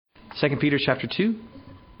2 Peter chapter 2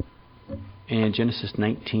 and Genesis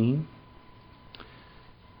 19.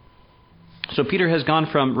 So Peter has gone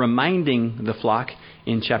from reminding the flock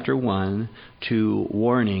in chapter 1 to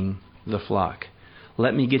warning the flock.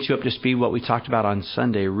 Let me get you up to speed what we talked about on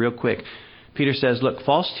Sunday real quick. Peter says, look,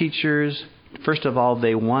 false teachers, first of all,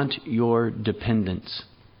 they want your dependence.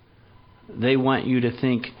 They want you to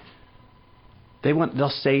think, they'll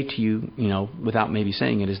say to you, without maybe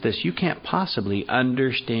saying it, is this: you can't possibly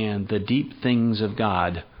understand the deep things of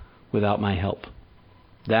God without my help.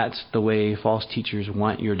 That's the way false teachers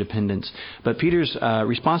want your dependence. But Peter's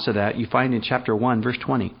response to that, you find in chapter 1, verse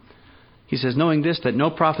 20. He says, knowing this, that no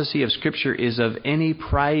prophecy of Scripture is of any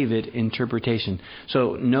private interpretation.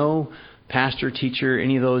 So no pastor, teacher,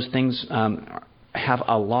 any of those things have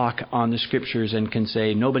a lock on the Scriptures and can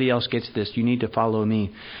say, nobody else gets this, you need to follow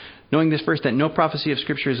me. Knowing this first, that no prophecy of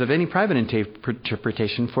Scripture is of any private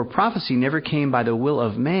interpretation, for prophecy never came by the will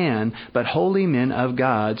of man, but holy men of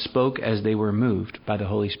God spoke as they were moved by the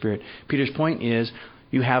Holy Spirit. Peter's point is,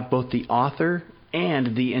 you have both the author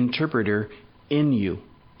and the interpreter in you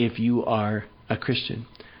if you are a Christian.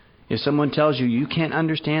 If someone tells you, you can't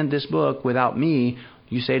understand this book without me,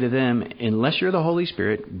 you say to them, unless you're the Holy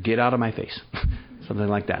Spirit, get out of my face. Something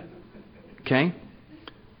like that. Okay?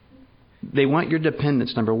 They want your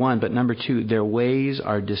dependence, number one. But number two, their ways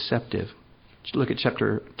are deceptive. Look at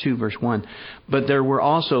chapter 2, verse 1. But there were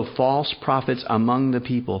also false prophets among the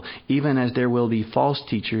people, even as there will be false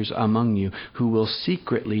teachers among you, who will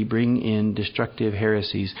secretly bring in destructive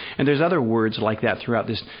heresies. And there's other words like that throughout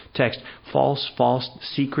this text. False,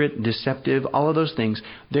 secret, deceptive, all of those things.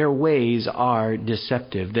 Their ways are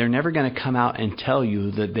deceptive. They're never going to come out and tell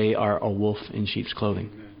you that they are a wolf in sheep's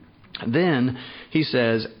clothing. Then he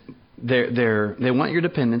says, they want your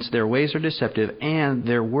dependence, their ways are deceptive, and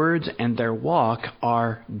their words and their walk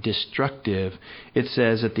are destructive. It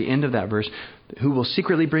says at the end of that verse, who will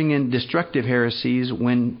secretly bring in destructive heresies,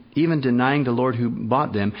 when even denying the Lord who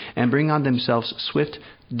bought them, and bring on themselves swift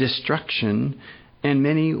destruction. And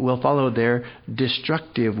many will follow their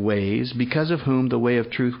destructive ways, because of whom the way of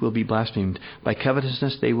truth will be blasphemed. By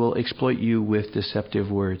covetousness they will exploit you with deceptive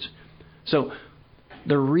words. So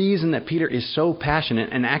the reason that Peter is so passionate,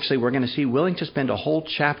 and actually we're going to see willing to spend a whole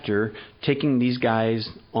chapter taking these guys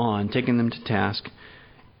on, taking them to task,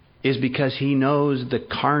 is because he knows the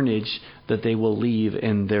carnage that they will leave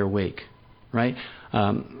in their wake. Right?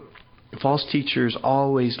 False teachers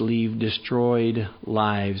always leave destroyed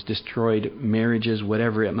lives, destroyed marriages,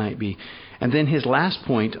 whatever it might be. And then his last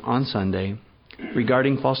point on Sunday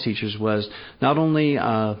regarding false teachers was, not only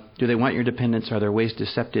do they want your dependence, are their ways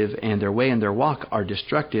deceptive, and their way and their walk are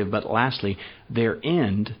destructive, but lastly, their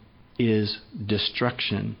end is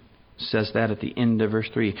destruction. It says that at the end of verse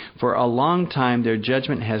 3. For a long time their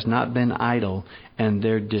judgment has not been idle, and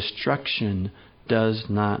their destruction does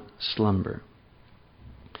not slumber.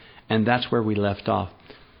 And that's where we left off.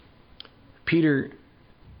 Peter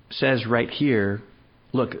says right here,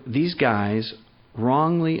 look, these guys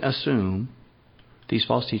wrongly assume, these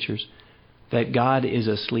false teachers, that God is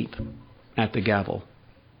asleep at the gavel.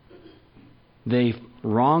 They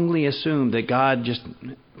wrongly assume that God just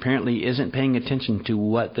apparently isn't paying attention to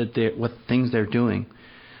what things they're doing.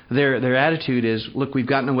 Their attitude is, look, we've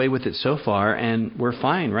gotten away with it so far, and we're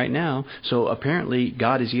fine right now. So apparently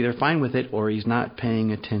God is either fine with it or He's not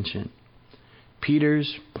paying attention.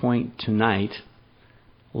 Peter's point tonight,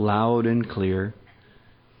 loud and clear.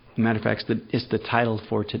 Matter of fact, it's the title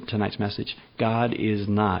for tonight's message. God is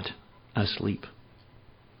not asleep.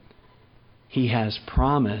 He has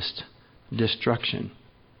promised destruction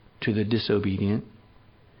to the disobedient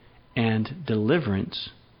and deliverance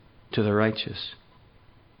to the righteous.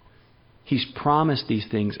 He's promised these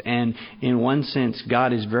things, and in one sense,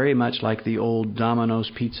 God is very much like the old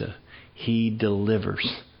Domino's pizza. He delivers.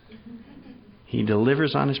 He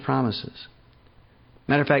delivers on His promises.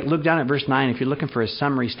 Matter of fact, look down at verse 9. If you're looking for a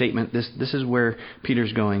summary statement, this is where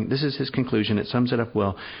Peter's going. This is his conclusion. It sums it up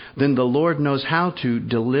well. Then the Lord knows how to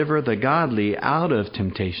deliver the godly out of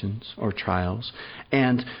temptations or trials,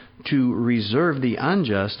 and to reserve the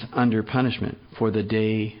unjust under punishment for the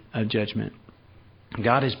day of judgment.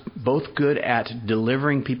 God is both good at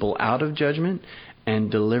delivering people out of judgment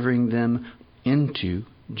and delivering them into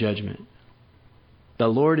judgment. The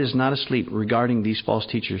Lord is not asleep regarding these false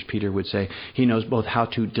teachers, Peter would say. He knows both how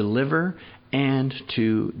to deliver and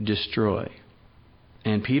to destroy.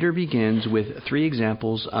 And Peter begins with 3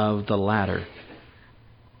 examples of the latter.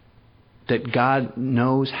 That God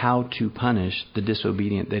knows how to punish the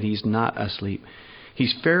disobedient, that He's not asleep.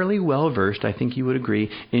 He's fairly well versed, I think you would agree,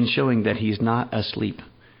 in showing that He's not asleep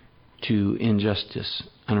to injustice.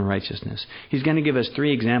 unrighteousness. He's going to give us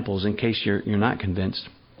 3 examples in case you're not convinced.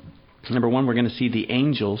 Number 1, we're going to see the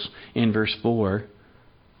angels in verse 4.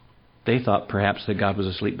 They thought perhaps that God was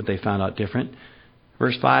asleep, but they found out different.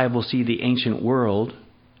 Verse 5, we'll see the ancient world.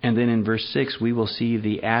 And then in verse 6, we will see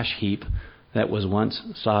the ash heap that was once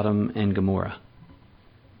Sodom and Gomorrah.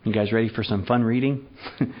 You guys ready for some fun reading?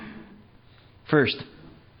 First,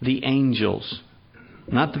 the angels.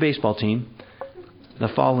 Not the baseball team. The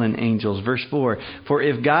fallen angels. Verse 4, for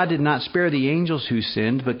if God did not spare the angels who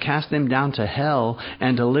sinned, but cast them down to hell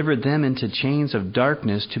and delivered them into chains of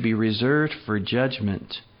darkness to be reserved for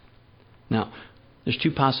judgment. Now, there's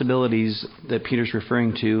 2 possibilities that Peter's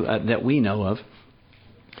referring to that we know of.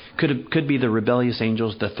 Could be the rebellious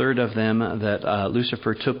angels, the third of them that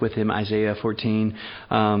Lucifer took with him, Isaiah 14.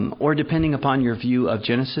 Or depending upon your view of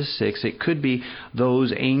Genesis 6, it could be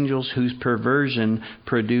those angels whose perversion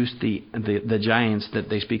produced the giants that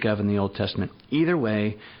they speak of in the Old Testament. Either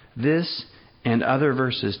way, this and other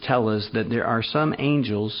verses tell us that there are some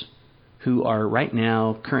angels who are right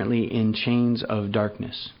now currently in chains of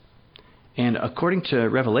darkness. And according to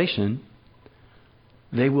Revelation,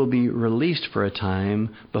 they will be released for a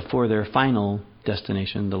time before their final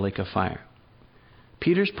destination, the lake of fire.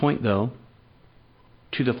 Peter's point, though,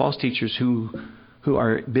 to the false teachers who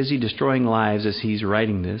are busy destroying lives as he's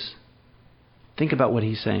writing this, think about what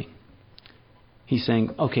he's saying. He's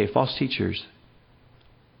saying, okay, false teachers,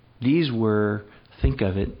 these were, think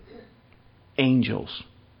of it, angels,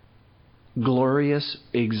 glorious,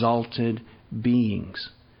 exalted beings,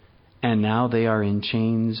 and now they are in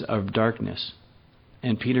chains of darkness.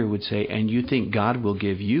 And Peter would say, and you think God will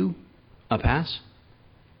give you a pass?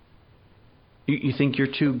 You think you're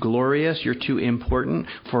too glorious, you're too important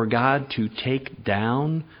for God to take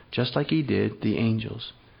down, just like He did, the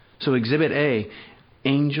angels. So Exhibit A,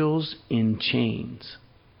 angels in chains.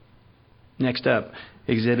 Next up,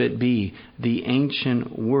 Exhibit B, the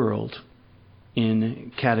ancient world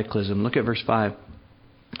in cataclysm. Look at verse 5.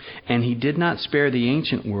 And He did not spare the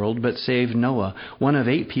ancient world, but saved Noah, one of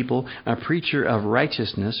 8 people, a preacher of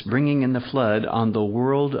righteousness, bringing in the flood on the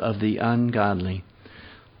world of the ungodly.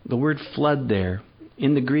 The word flood there,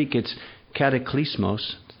 in the Greek it's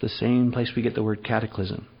kataklysmos. It's the same place we get the word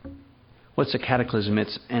cataclysm. What's a cataclysm?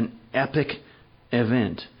 It's an epic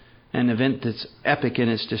event. An event that's epic in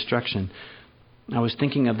its destruction. I was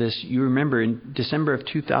thinking of this. You remember in December of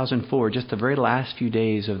 2004, just the very last few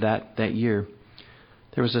days of that year,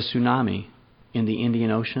 there was a tsunami in the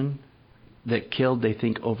Indian Ocean that killed, they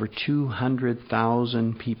think, over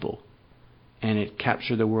 200,000 people. And it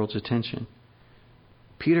captured the world's attention.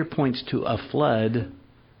 Peter points to a flood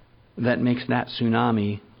that makes that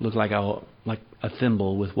tsunami look like a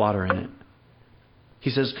thimble with water in it. He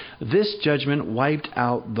says, this judgment wiped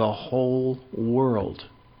out the whole world,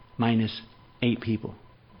 minus 8 people.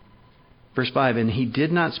 Verse 5, and He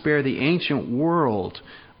did not spare the ancient world,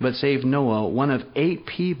 but saved Noah, one of 8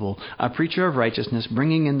 people, a preacher of righteousness,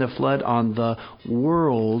 bringing in the flood on the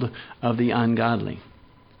world of the ungodly.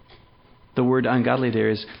 The word ungodly there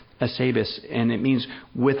is asabis, and it means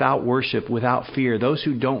without worship, without fear, those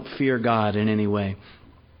who don't fear God in any way.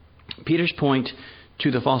 Peter's point to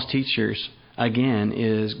the false teachers, again,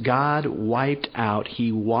 is God wiped out,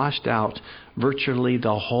 He washed out virtually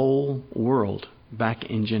the whole world back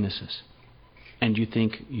in Genesis. And you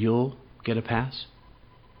think you'll get a pass?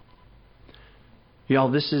 Y'all,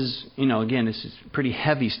 this is, again, this is pretty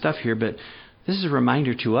heavy stuff here, but this is a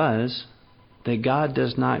reminder to us that God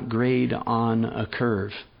does not grade on a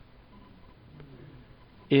curve.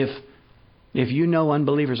 If you know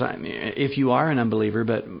unbelievers, if you are an unbeliever,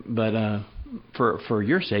 but for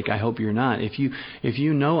your sake, I hope you're not. If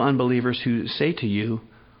you know unbelievers who say to you,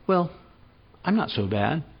 well, I'm not so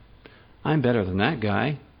bad. I'm better than that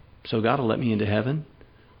guy, so God will let me into heaven.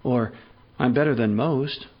 Or, I'm better than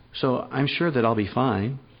most, so I'm sure that I'll be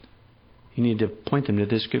fine. You need to point them to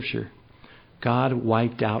this scripture. God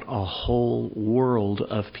wiped out a whole world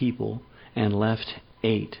of people and left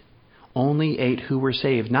 8. Only 8 who were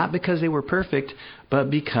saved, not because they were perfect,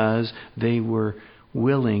 but because they were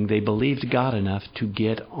willing, they believed God enough to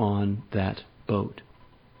get on that boat.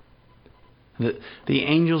 The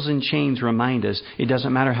angels in chains remind us, it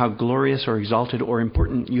doesn't matter how glorious or exalted or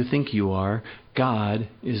important you think you are, God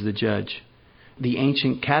is the judge. The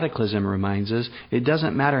ancient cataclysm reminds us, it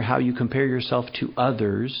doesn't matter how you compare yourself to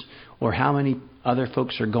others or how many other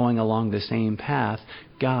folks are going along the same path,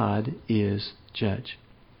 God is judge.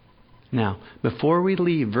 Now, before we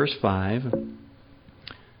leave verse 5,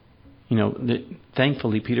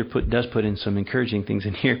 thankfully Peter does put in some encouraging things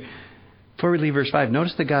in here. Before we leave verse 5,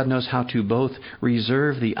 notice that God knows how to both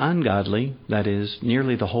reserve the ungodly, that is,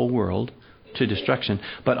 nearly the whole world, to destruction,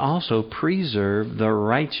 but also preserve the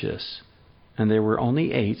righteous. And there were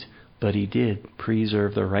only 8, but he did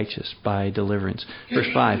preserve the righteous by deliverance. Verse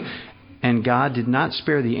 5, and God did not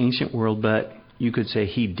spare the ancient world, but you could say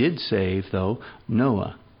he did save, though,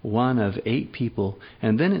 Noah, one of 8 people.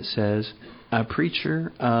 And then it says, a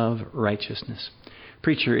preacher of righteousness.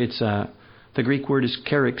 Preacher, it's the Greek word is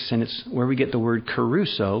kerix, and it's where we get the word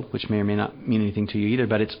caruso, which may or may not mean anything to you either,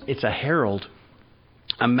 but it's a herald,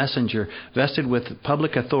 a messenger vested with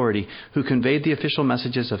public authority who conveyed the official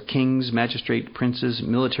messages of kings, magistrate, princes,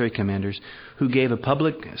 military commanders, who gave a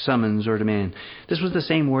public summons or demand. This was the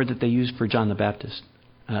same word that they used for John the Baptist.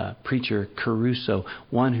 Preacher, caruso,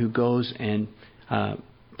 one who goes and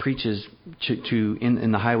preaches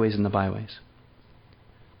in the highways and the byways.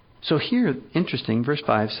 So here, interesting, verse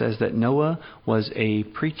 5 says that Noah was a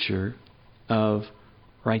preacher of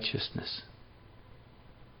righteousness.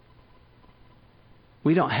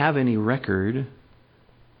 We don't have any record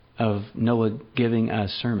of Noah giving a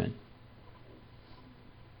sermon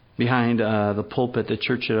behind the pulpit, the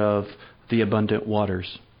church of the abundant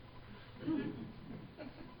waters.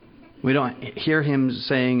 We don't hear him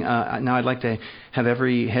saying, now I'd like to have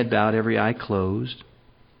every head bowed, every eye closed.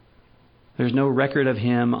 There's no record of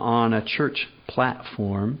him on a church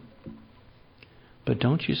platform. But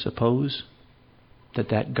don't you suppose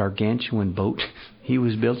that gargantuan boat he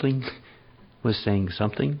was building was saying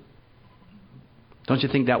something? Don't you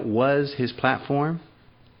think that was his platform?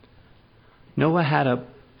 Noah had a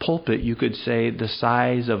pulpit, you could say, the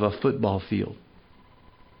size of a football field.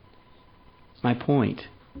 My point,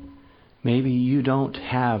 maybe you don't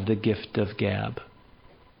have the gift of gab.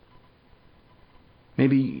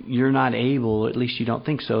 Maybe you're not able, at least you don't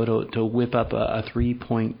think so, to whip up a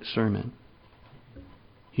 3-point sermon.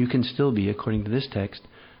 You can still be, according to this text,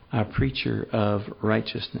 a preacher of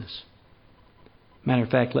righteousness. Matter of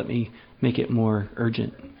fact, let me make it more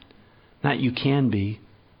urgent. Not you can be,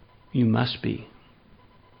 you must be.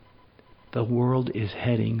 The world is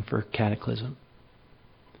heading for cataclysm.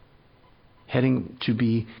 Heading to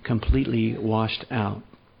be completely washed out.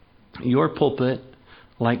 Your pulpit,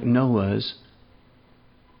 like Noah's,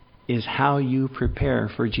 is how you prepare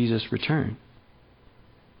for Jesus' return.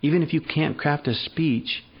 Even if you can't craft a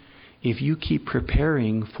speech, if you keep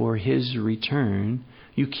preparing for His return,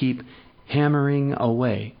 you keep hammering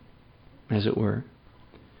away, as it were,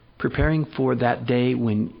 preparing for that day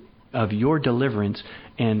when of your deliverance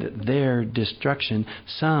and their destruction.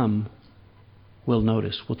 Some will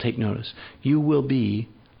take notice. You will be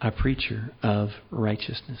a preacher of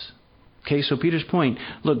righteousness. Okay, so Peter's point,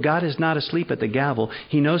 look, God is not asleep at the gavel.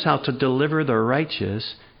 He knows how to deliver the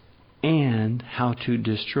righteous and how to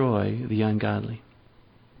destroy the ungodly.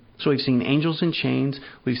 So we've seen angels in chains.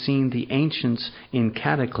 We've seen the ancients in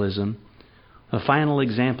cataclysm. A final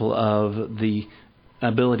example of the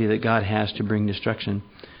ability that God has to bring destruction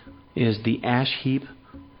is the ash heap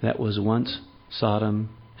that was once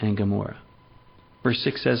Sodom and Gomorrah. Verse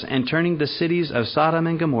 6 says, and turning the cities of Sodom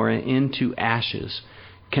and Gomorrah into ashes,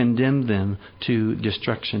 condemned them to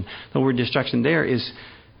destruction. The word destruction there is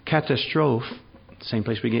catastrophe, same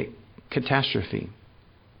place we get catastrophe.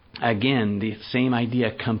 Again, the same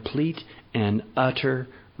idea, complete and utter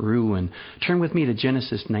ruin. Turn with me to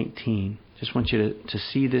Genesis 19. Just want you to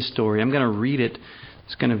see this story. I'm going to read it.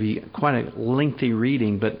 It's going to be quite a lengthy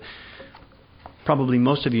reading, but probably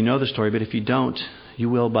most of you know the story, but if you don't, you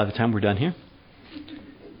will by the time we're done here.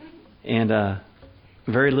 And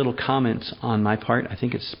very little comments on my part. I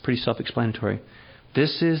think it's pretty self-explanatory.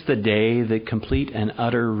 This is the day that complete and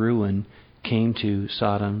utter ruin came to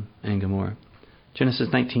Sodom and Gomorrah. Genesis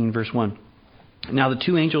 19, verse 1. Now the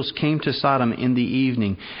 2 angels came to Sodom in the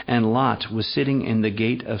evening, and Lot was sitting in the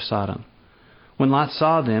gate of Sodom. When Lot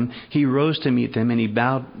saw them, he rose to meet them, and he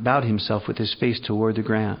bowed himself with his face toward the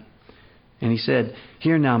ground. And he said,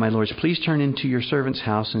 here now, my lords, please turn into your servant's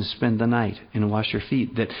house and spend the night and wash your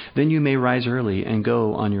feet, that then you may rise early and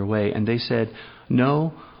go on your way. And they said,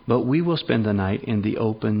 no, but we will spend the night in the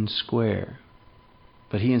open square.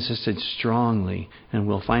 But he insisted strongly, and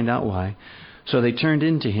we'll find out why. So they turned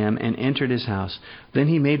into him and entered his house. Then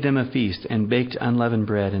he made them a feast and baked unleavened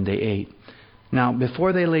bread, and they ate. Now,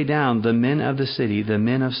 before they lay down, the men of the city, the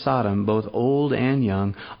men of Sodom, both old and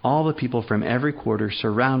young, all the people from every quarter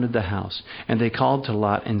surrounded the house. And they called to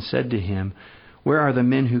Lot and said to him, where are the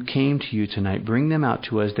men who came to you tonight? Bring them out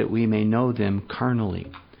to us that we may know them carnally.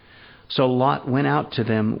 So Lot went out to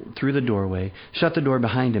them through the doorway, shut the door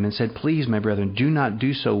behind him, and said, please, my brethren, do not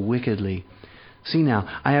do so wickedly. See now,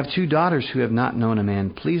 I have 2 daughters who have not known a man.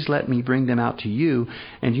 Please let me bring them out to you,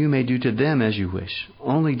 and you may do to them as you wish.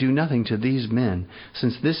 Only do nothing to these men,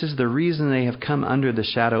 since this is the reason they have come under the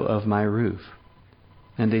shadow of my roof."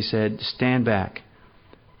 And they said, "Stand back."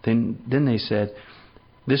 Then they said,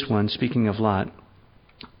 this one, speaking of Lot,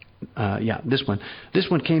 this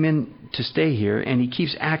one came in to stay here, and he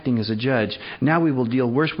keeps acting as a judge. Now we will deal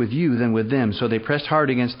worse with you than with them. So they pressed hard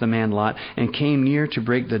against the man Lot and came near to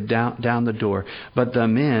break down the door. But the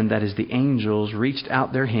men, that is the angels, reached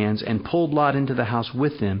out their hands and pulled Lot into the house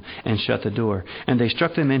with them and shut the door. And they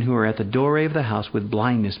struck the men who were at the doorway of the house with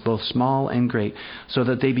blindness, both small and great, so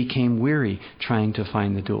that they became weary trying to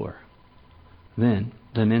find the door. Then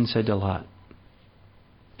the men said to Lot,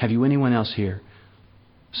 "Have you anyone else here?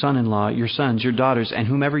 Son-in-law, your sons, your daughters, and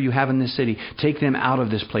whomever you have in this city, take them out of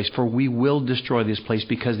this place, for we will destroy this place,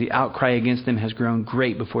 because the outcry against them has grown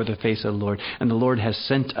great before the face of the Lord, and the Lord has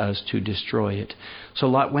sent us to destroy it." So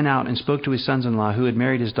Lot went out and spoke to his sons-in-law who had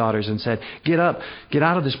married his daughters and said, "Get up, get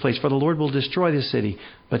out of this place, for the Lord will destroy this city."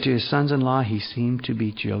 But to his sons-in-law he seemed to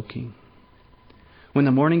be joking. When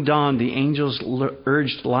the morning dawned, the angels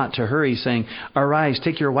urged Lot to hurry, saying, "Arise,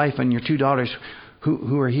 take your wife and your 2 daughters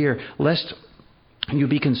who are here, lest you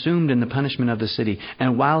be consumed in the punishment of the city."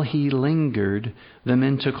 And while he lingered, the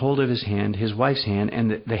men took hold of his hand, his wife's hand,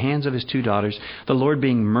 and the hands of his 2 daughters, the Lord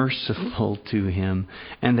being merciful to him.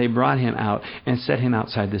 And they brought him out and set him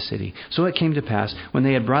outside the city. So it came to pass, when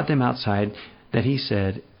they had brought them outside, that he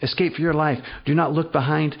said, "Escape for your life. Do not look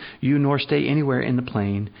behind you, nor stay anywhere in the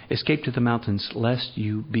plain. Escape to the mountains, lest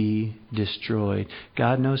you be destroyed."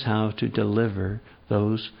 God knows how to deliver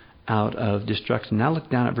those out of destruction. Now look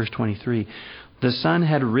down at verse 23. "The sun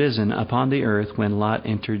had risen upon the earth when Lot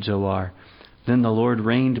entered Zoar. Then the Lord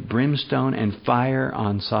rained brimstone and fire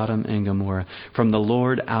on Sodom and Gomorrah from the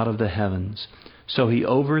Lord out of the heavens. So he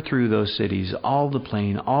overthrew those cities, all the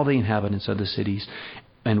plain, all the inhabitants of the cities,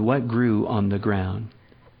 and what grew on the ground."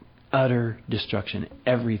 Utter destruction.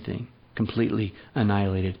 Everything completely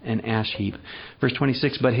annihilated. An ash heap. Verse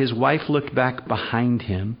 26, "But his wife looked back behind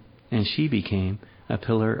him, and she became a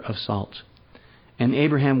pillar of salt. And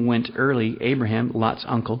Abraham, Lot's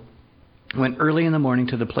uncle, went early in the morning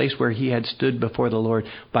to the place where he had stood before the Lord,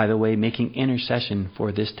 by the way, making intercession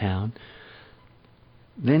for this town.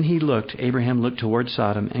 Then Abraham looked toward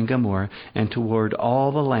Sodom and Gomorrah and toward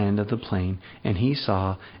all the land of the plain, and he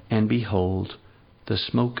saw, and behold, the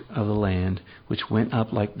smoke of the land, which went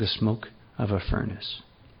up like the smoke of a furnace."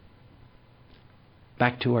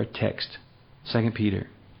 Back to our text, 2 Peter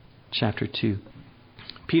chapter 2.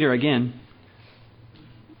 Peter, again,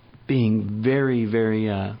 being very, very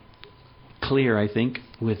clear, I think,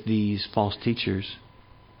 with these false teachers.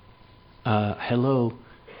 Hello,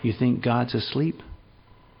 you think God's asleep?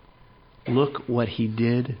 Look what he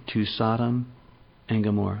did to Sodom and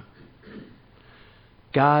Gomorrah.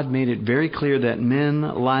 God made it very clear that men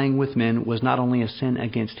lying with men was not only a sin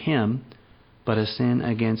against him, but a sin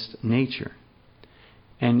against nature.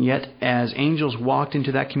 And yet, as angels walked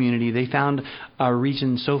into that community, they found a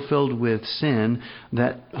region so filled with sin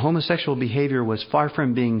that homosexual behavior was far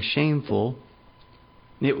from being shameful.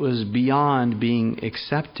 It was beyond being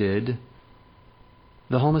accepted.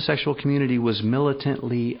 The homosexual community was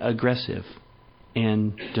militantly aggressive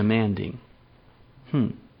and demanding.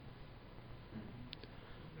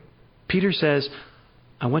 Peter says,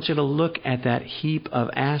 I want you to look at that heap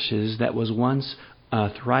of ashes that was once a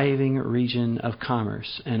thriving region of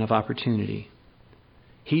commerce and of opportunity.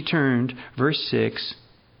 He turned, verse 6,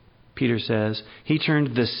 Peter says, he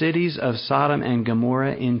turned the cities of Sodom and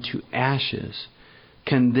Gomorrah into ashes,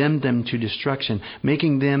 condemned them to destruction,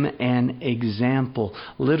 making them an example,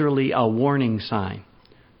 literally a warning sign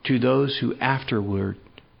to those who afterward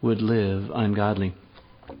would live ungodly.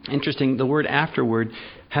 Interesting, the word afterward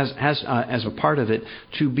has as a part of it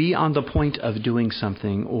to be on the point of doing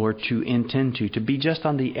something or to intend to be just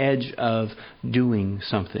on the edge of doing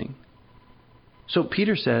something. So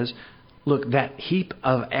Peter says, look, that heap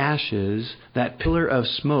of ashes, that pillar of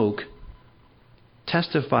smoke,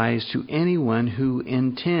 testifies to anyone who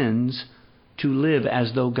intends to live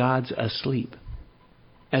as though God's asleep,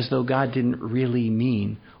 as though God didn't really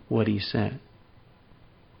mean what he said.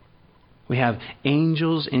 We have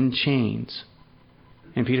angels in chains.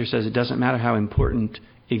 And Peter says it doesn't matter how important,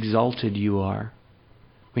 exalted you are.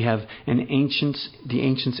 We have the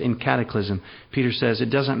ancients in cataclysm. Peter says it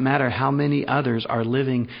doesn't matter how many others are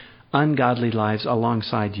living ungodly lives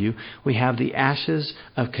alongside you. We have the ashes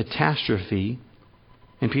of catastrophe.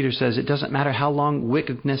 And Peter says it doesn't matter how long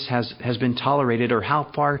wickedness has been tolerated or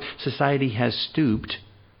how far society has stooped.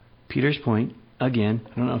 Peter's point, again,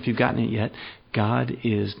 I don't know if you've gotten it yet, God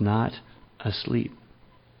is not asleep.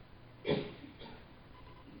 I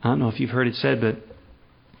don't know if you've heard it said, but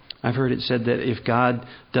I've heard it said that if God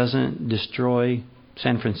doesn't destroy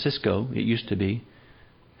San Francisco, it used to be,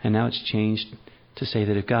 and now it's changed to say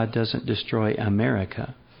that if God doesn't destroy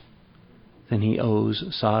America, then He owes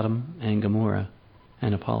Sodom and Gomorrah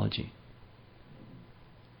an apology.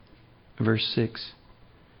 Verse 6.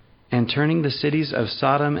 And turning the cities of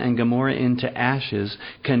Sodom and Gomorrah into ashes,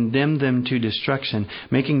 condemned them to destruction,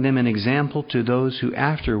 making them an example to those who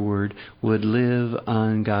afterward would live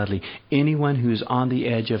ungodly. Anyone who's on the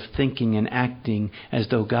edge of thinking and acting as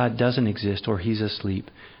though God doesn't exist or He's asleep,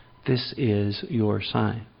 this is your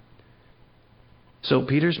sign. So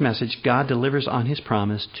Peter's message, God delivers on His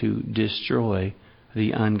promise to destroy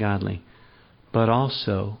the ungodly. But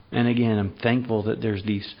also, and again, I'm thankful that there's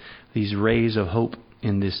these rays of hope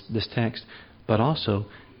in this text, but also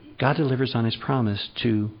God delivers on His promise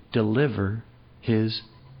to deliver His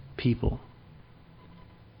people.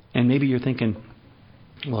 And maybe you're thinking,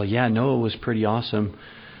 well, yeah, Noah was pretty awesome.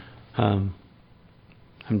 I'm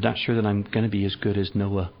not sure that I'm going to be as good as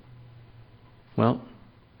Noah. Well,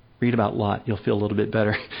 read about Lot. You'll feel a little bit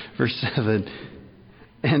better. Verse 7.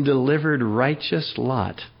 And delivered righteous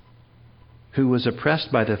Lot, who was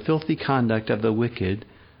oppressed by the filthy conduct of the wicked.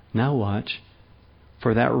 Now watch.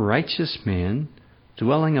 For that righteous man,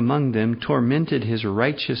 dwelling among them, tormented his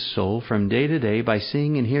righteous soul from day to day by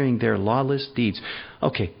seeing and hearing their lawless deeds.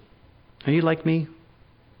 Okay, are you like me?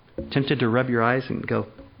 Tempted to rub your eyes and go,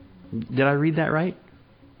 did I read that right?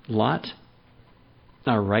 Lot,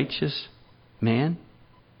 a righteous man?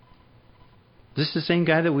 Is this the same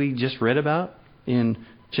guy that we just read about in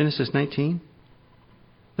Genesis 19?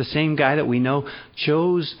 The same guy that we know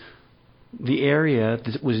chose the area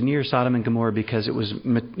that was near Sodom and Gomorrah because it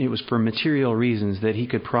was for material reasons, that he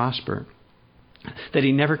could prosper. That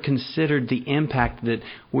he never considered the impact that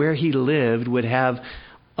where he lived would have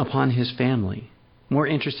upon his family. More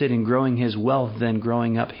interested in growing his wealth than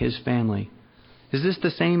growing up his family. Is this the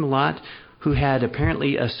same Lot who had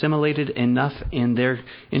apparently assimilated enough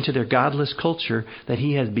into their godless culture that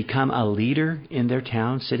he has become a leader in their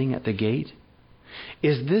town, sitting at the gate?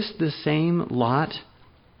 Is this the same Lot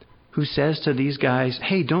who says to these guys,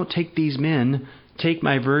 hey, don't take these men, take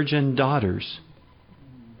my virgin daughters?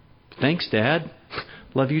 Thanks, Dad.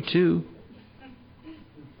 Love you too.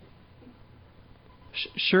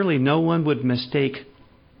 Surely no one would mistake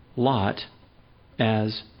Lot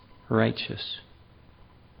as righteous.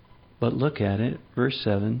 But look at it, verse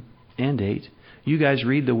 7 and 8. You guys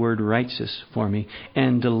read the word righteous for me.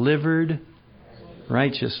 And delivered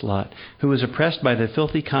righteous Lot, who was oppressed by the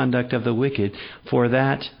filthy conduct of the wicked, for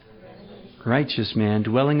that righteous man,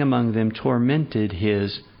 dwelling among them, tormented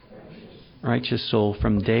his righteous soul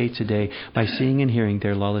from day to day by seeing and hearing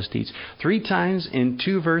their lawless deeds. 3 times in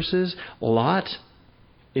 2 verses, Lot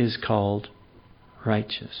is called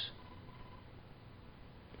righteous.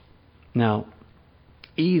 Now,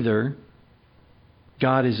 either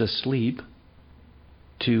God is asleep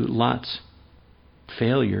to Lot's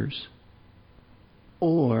failures,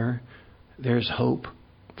 or there's hope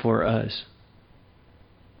for us.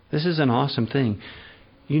 This is an awesome thing.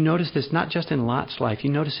 You notice this not just in Lot's life.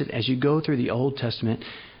 You notice it as you go through the Old Testament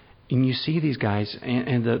and you see these guys.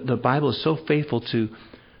 And the Bible is so faithful to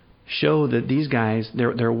show that these guys,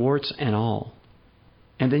 they're warts and all.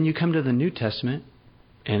 And then you come to the New Testament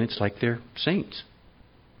and it's like they're saints.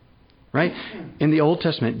 Right? In the Old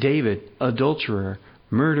Testament, David, adulterer,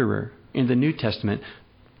 murderer. In the New Testament,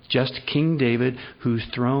 just King David, whose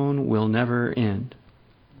throne will never end.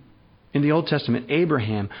 In the Old Testament,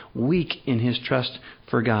 Abraham, weak in his trust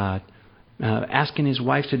for God, asking his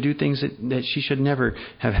wife to do things that she should never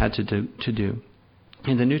have had to do.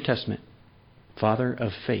 In the New Testament, father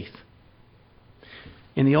of faith.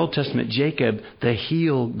 In the Old Testament, Jacob, the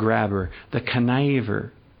heel grabber, the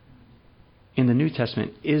conniver. In the New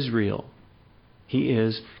Testament, Israel, he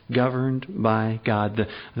is governed by God,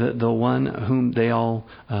 the one whom they all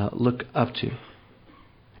look up to.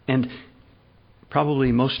 And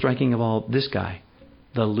probably most striking of all, this guy,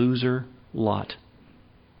 the loser Lot.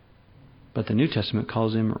 But the New Testament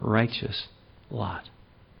calls him righteous Lot.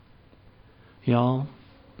 Y'all,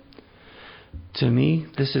 to me,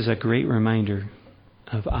 this is a great reminder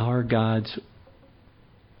of our God's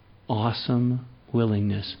awesome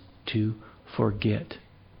willingness to forget.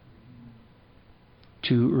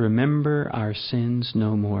 To remember our sins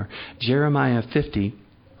no more. Jeremiah 50,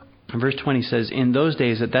 verse 20 says, in those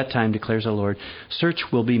days at that time, declares the Lord, search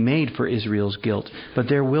will be made for Israel's guilt, but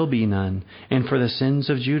there will be none, and for the sins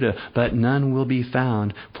of Judah, but none will be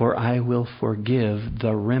found, for I will forgive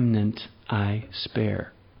the remnant I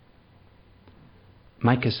spare.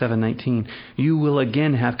 Micah 7:19, you will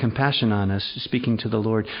again have compassion on us, speaking to the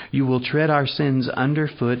Lord. You will tread our sins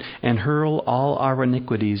underfoot and hurl all our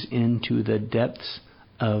iniquities into the depths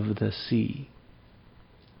of the sea.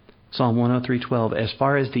 Psalm 103:12, as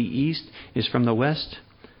far as the east is from the west,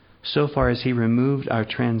 so far as He removed our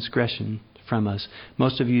transgression from us.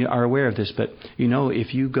 Most of you are aware of this, but you know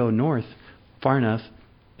if you go north far enough,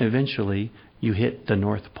 eventually you hit the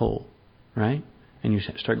North Pole, right? And you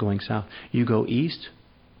start going south. You go east,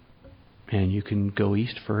 and you can go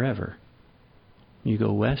east forever. You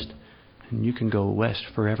go west, and you can go west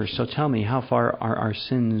forever. So tell me, how far are our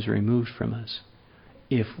sins removed from us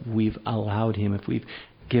if we've allowed Him, if we've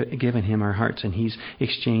given Him our hearts and He's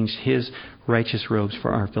exchanged His righteous robes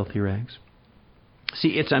for our filthy rags? See,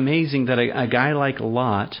 it's amazing that a guy like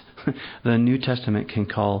Lot, the New Testament can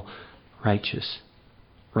call righteous.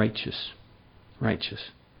 Righteous. Righteous.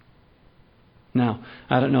 Now,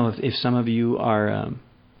 I don't know if some of you are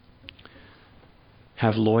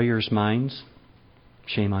have lawyers' minds.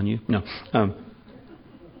 Shame on you. No.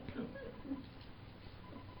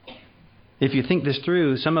 If you think this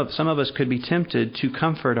through, some of us could be tempted to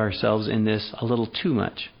comfort ourselves in this a little too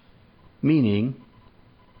much. Meaning,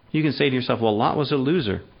 you can say to yourself, well, Lot was a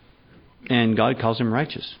loser, and God calls him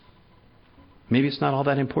righteous. Maybe it's not all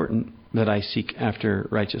that important that I seek after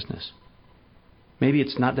righteousness. Maybe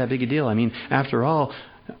it's not that big a deal. I mean, after all,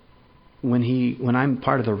 when I'm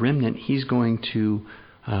part of the remnant, He's going to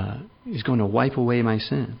wipe away my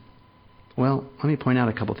sin. Well, let me point out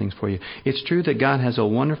a couple things for you. It's true that God has a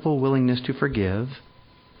wonderful willingness to forgive.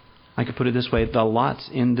 I could put it this way: the lots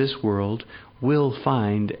in this world will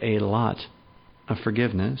find a lot of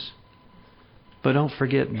forgiveness. But don't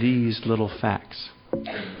forget these little facts.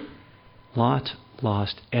 Lot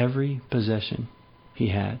lost every possession he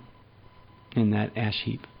had in that ash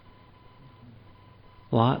heap.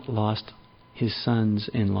 Lot lost his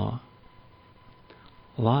sons-in-law.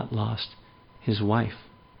 Lot lost his wife.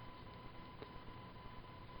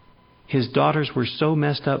 His daughters were so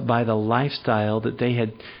messed up by the lifestyle that they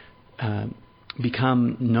had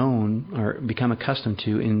become known or become accustomed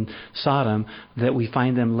to in Sodom that we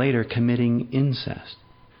find them later committing incest.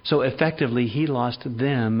 So effectively, he lost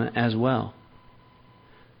them as well.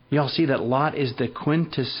 Y'all see that Lot is the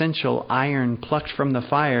quintessential iron plucked from the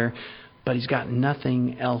fire, but he's got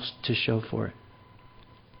nothing else to show for it.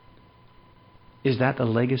 Is that the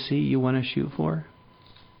legacy you want to shoot for?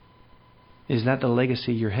 Is that the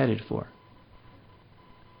legacy you're headed for?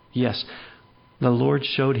 Yes, the Lord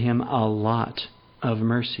showed him a lot of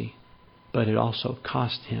mercy, but it also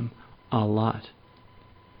cost him a lot.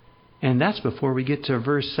 And that's before we get to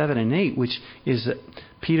verse 7 and 8, which is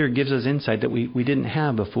Peter gives us insight that we didn't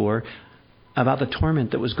have before about the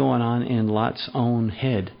torment that was going on in Lot's own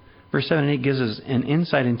head. Verse 7 and 8 gives us an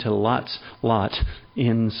insight into Lot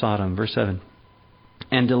in Sodom. Verse 7.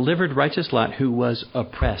 And delivered righteous Lot, who was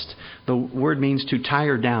oppressed. The word means to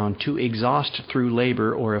tire down, to exhaust through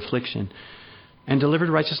labor or affliction. And delivered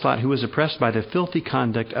righteous Lot, who was oppressed by the filthy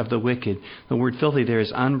conduct of the wicked. The word filthy there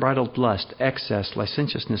is unbridled lust, excess,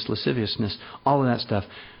 licentiousness, lasciviousness, all of that stuff.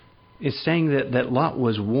 It's saying that Lot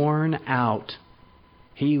was worn out.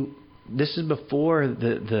 This is before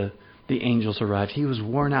the angels arrived. He was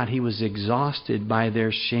worn out. He was exhausted by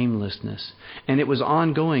their shamelessness. And it was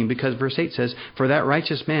ongoing because verse 8 says, for that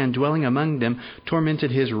righteous man dwelling among them tormented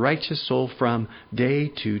his righteous soul from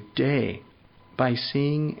day to day by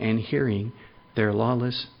seeing and hearing their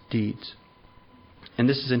lawless deeds. And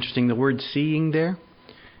this is interesting. The word seeing there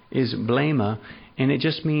is blema, and it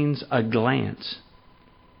just means a glance.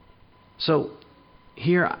 So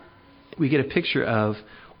here we get a picture of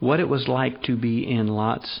what it was like to be in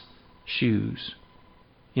Lot's shoes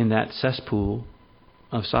in that cesspool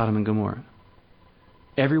of Sodom and Gomorrah.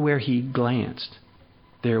 Everywhere he glanced,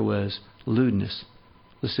 there was lewdness,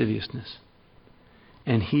 lasciviousness.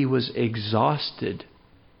 And he was exhausted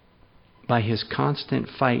by his constant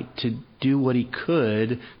fight to do what he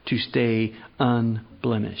could to stay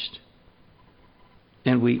unblemished.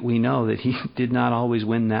 And we know that he did not always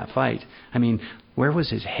win that fight. I mean, where was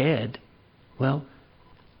his head? Well,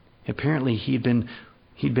 apparently he'd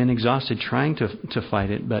been exhausted trying to fight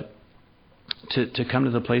it, but to come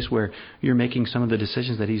to the place where you're making some of the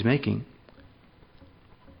decisions that he's making.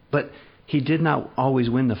 But he did not always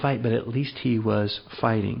win the fight, but at least he was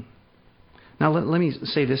fighting. Now, let me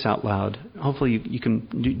say this out loud. Hopefully you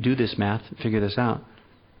can do this math, figure this out.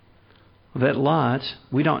 That Lot,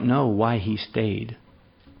 we don't know why he stayed,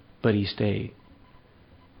 but he stayed.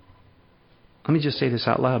 Let me just say this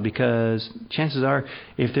out loud, because chances are,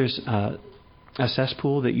 if there's a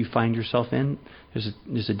cesspool that you find yourself in,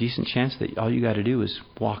 there's a decent chance that all you got to do is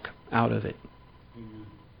walk out of it.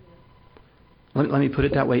 Let me put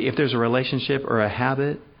it that way. If there's a relationship or a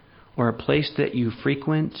habit or a place that you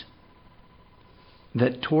frequent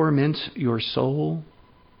that torments your soul,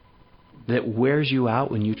 that wears you out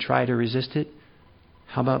when you try to resist it,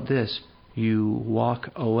 how about this? You walk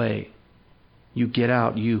away. You get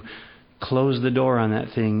out. You close the door on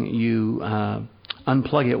that thing. You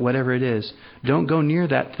unplug it, whatever it is. Don't go near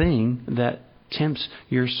that thing that tempts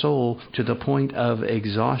your soul to the point of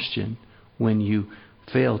exhaustion when you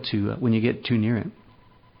when you get too near it.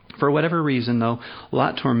 For whatever reason, though,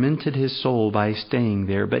 Lot tormented his soul by staying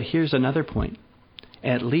there. But here's another point.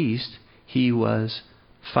 At least he was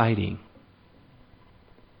fighting.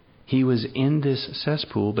 He was in this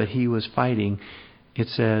cesspool, but he was fighting. It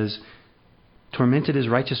says, tormented his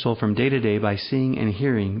righteous soul from day to day by seeing and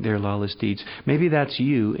hearing their lawless deeds. Maybe that's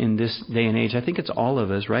you in this day and age. I think it's all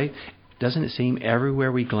of us, right? Doesn't it seem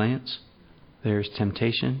everywhere we glance, there's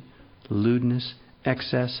temptation, lewdness,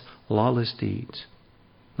 excess, lawless deeds?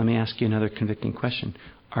 Let me ask you another convicting question.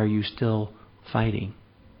 Are you still fighting?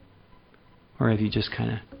 Or have you just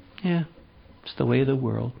kind of, it's the way of the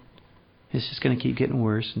world. It's just going to keep getting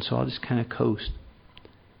worse, and so I'll just kind of coast.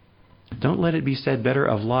 Don't let it be said better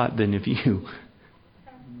of Lot than of you.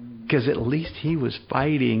 Because at least he was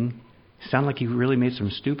fighting. Sounded like he really made some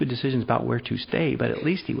stupid decisions about where to stay, but at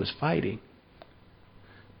least he was fighting.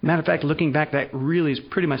 Matter of fact, looking back, that really is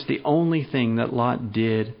pretty much the only thing that Lot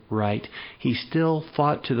did right. He still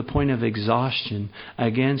fought to the point of exhaustion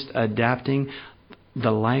against adapting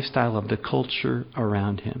the lifestyle of the culture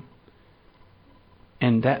around him.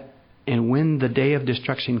 And when the day of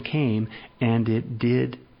destruction came, and it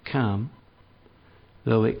did come,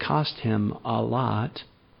 though it cost him a lot,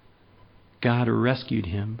 God rescued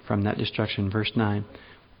him from that destruction. Verse 9,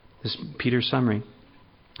 this is Peter's summary.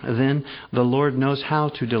 Then the Lord knows how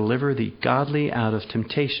to deliver the godly out of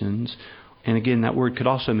temptations. And again, that word could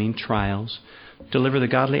also mean trials. Deliver the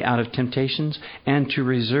godly out of temptations and to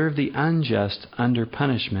reserve the unjust under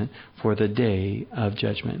punishment for the day of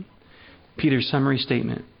judgment. Peter's summary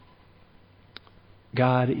statement.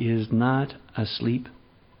 God is not asleep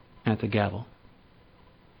at the gavel.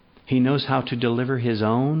 He knows how to deliver His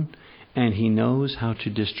own, and He knows how to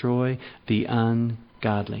destroy the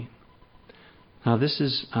ungodly. Now this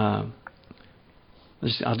is, I'll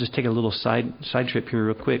just take a little side trip here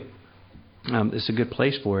real quick. It's a good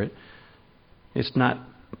place for it. It's not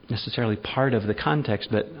necessarily part of the context,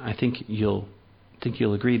 but I think you'll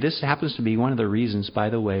agree. This happens to be one of the reasons, by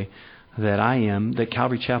the way, that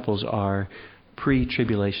Calvary Chapels are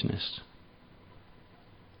pre-tribulationists.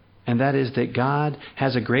 And that is that God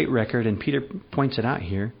has a great record, and Peter points it out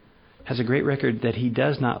here, has a great record that He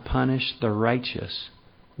does not punish the righteous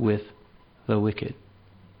with the wicked.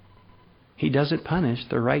 He doesn't punish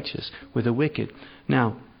the righteous with the wicked.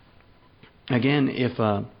 Now, again,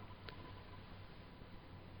 if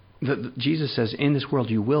Jesus says, in this world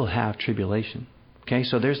you will have tribulation. Okay,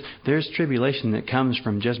 so there's tribulation that comes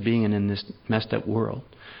from just being in this messed up world.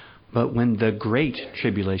 But when the great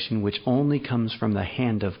tribulation, which only comes from the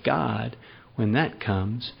hand of God, when that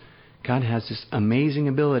comes, God has this amazing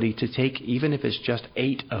ability to take, even if it's just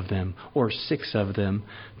 8 of them or 6 of them,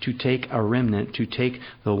 to take a remnant, to take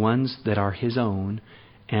the ones that are His own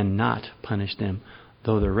and not punish them,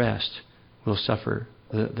 though the rest will suffer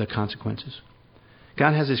the consequences.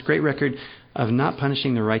 God has this great record of not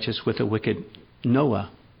punishing the righteous with the wicked. Noah,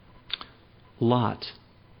 Lot,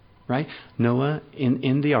 right? Noah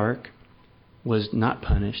in the ark was not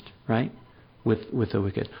punished, right? With the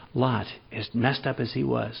wicked. Lot, as messed up as he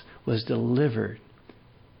was delivered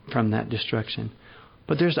from that destruction.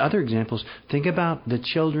 But there's other examples. Think about the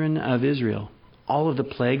children of Israel. All of the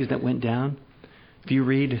plagues that went down. If you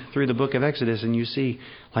read through the book of Exodus and you see,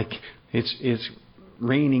 like, it's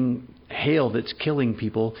raining hail that's killing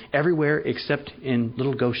people everywhere except in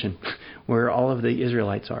little Goshen, where all of the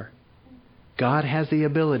Israelites are. God has the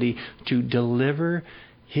ability to deliver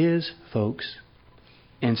His folks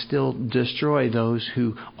and still destroy those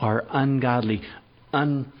who are ungodly,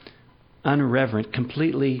 unreverent,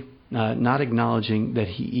 completely not acknowledging that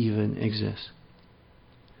He even exists.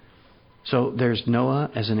 So there's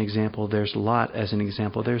Noah as an example. There's Lot as an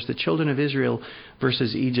example. There's the children of Israel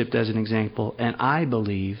versus Egypt as an example. And I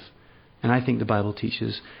believe, and I think the Bible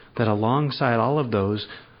teaches, that alongside all of those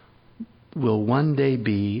will one day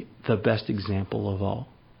be the best example of all,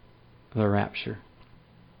 the rapture.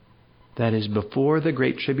 That is before the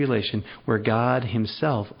Great Tribulation, where God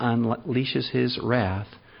Himself unleashes His wrath.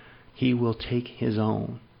 He will take His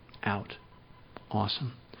own out.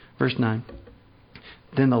 Awesome. Verse 9.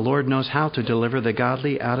 Then the Lord knows how to deliver the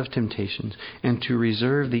godly out of temptations and to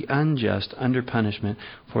reserve the unjust under punishment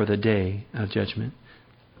for the day of judgment.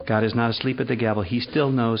 God is not asleep at the gavel. He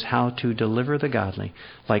still knows how to deliver the godly,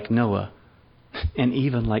 like Noah, and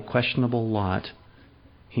even like questionable Lot.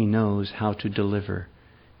 He knows how to deliver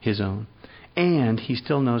His own. And He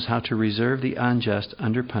still knows how to reserve the unjust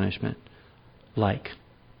under punishment, like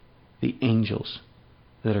the angels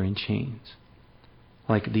that are in chains,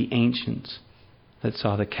 like the ancients that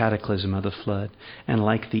saw the cataclysm of the flood, and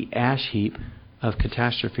like the ash heap of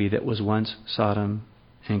catastrophe that was once Sodom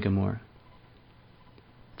and Gomorrah.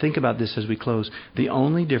 Think about this as we close. The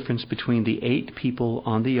only difference between the 8 people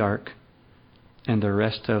on the ark and the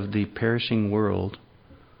rest of the perishing world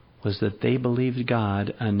was that they believed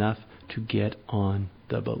God enough to get on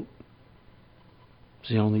the boat. It's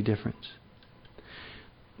the only difference.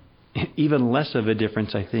 Even less of a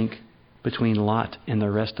difference, I think, between Lot and the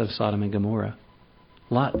rest of Sodom and Gomorrah.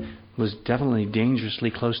 Lot was definitely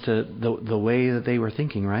dangerously close to the way that they were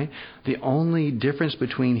thinking, right? The only difference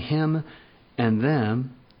between him and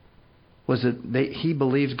them was that he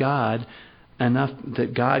believed God enough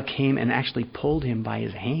that God came and actually pulled him by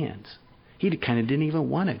his hands. He kind of didn't even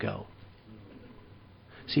want to go.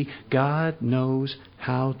 See, God knows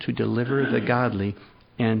how to deliver the godly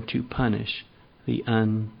and to punish the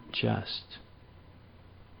unjust.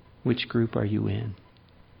 Which group are you in?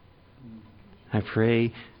 I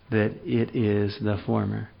pray that it is the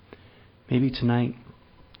former. Maybe tonight,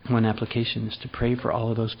 one application is to pray for all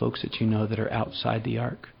of those folks that you know that are outside the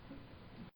ark.